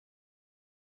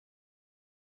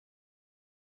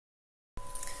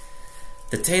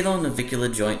The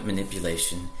talonavicular joint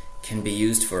manipulation can be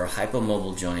used for a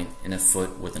hypomobile joint in a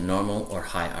foot with a normal or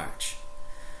high arch.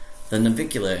 The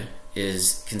navicular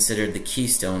is considered the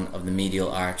keystone of the medial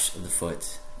arch of the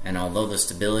foot, and although the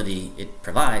stability it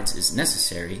provides is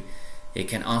necessary, it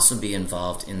can also be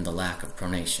involved in the lack of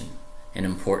pronation, an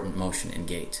important motion in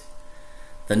gait.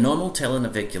 The normal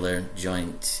talonavicular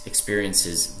joint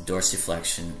experiences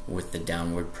dorsiflexion with the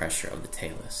downward pressure of the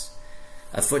talus.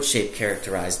 A foot shape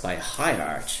characterized by a high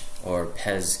arch, or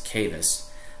pes cavus,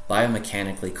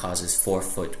 biomechanically causes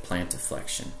forefoot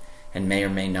plantarflexion and may or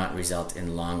may not result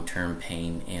in long-term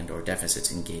pain and or deficits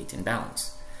in gait and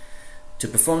balance. To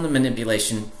perform the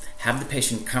manipulation, have the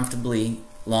patient comfortably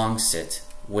long sit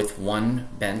with one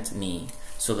bent knee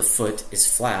so the foot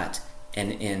is flat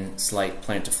and in slight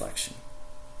plantarflexion.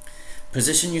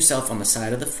 Position yourself on the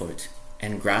side of the foot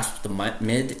and grasp the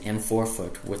mid and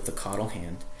forefoot with the caudal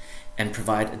hand and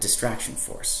provide a distraction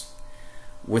force.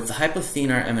 With the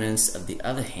hypothenar eminence of the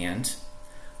other hand,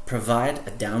 provide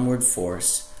a downward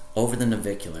force over the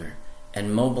navicular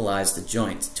and mobilize the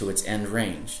joint to its end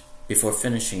range before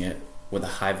finishing it with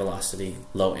a high velocity,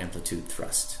 low amplitude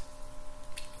thrust.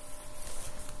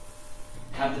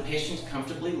 Have the patient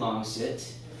comfortably long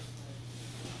sit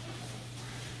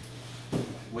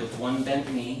with one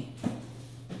bent knee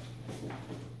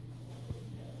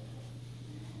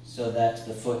so that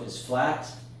the foot is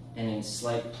flat and in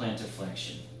slight plantar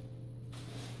flexion.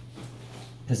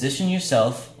 Position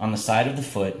yourself on the side of the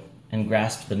foot and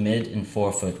grasp the mid and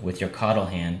forefoot with your caudal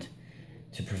hand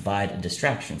to provide a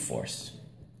distraction force.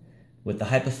 With the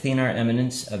hypothenar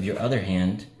eminence of your other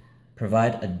hand,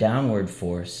 provide a downward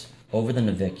force over the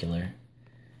navicular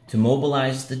to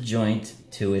mobilize the joint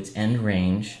to its end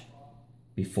range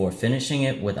before finishing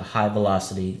it with a high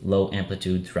velocity, low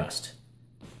amplitude thrust.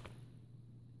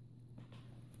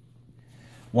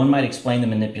 One might explain the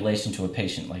manipulation to a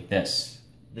patient like this.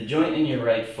 The joint in your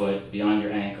right foot beyond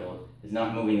your ankle is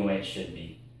not moving the way it should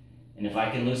be. And if I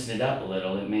can loosen it up a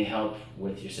little, it may help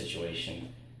with your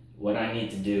situation. What I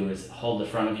need to do is hold the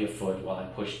front of your foot while I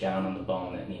push down on the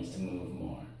bone that needs to move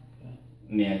more. Okay.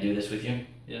 May I do this with you?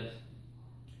 Yes.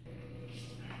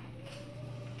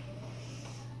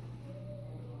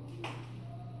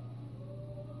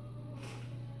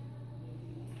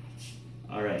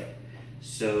 All right.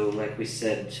 So, like we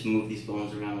said, to move these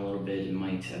bones around a little bit, it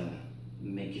might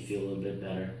make you feel a little bit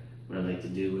better. What I'd like to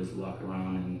do is walk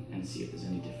around and see if there's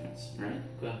any difference. All right?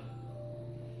 Okay.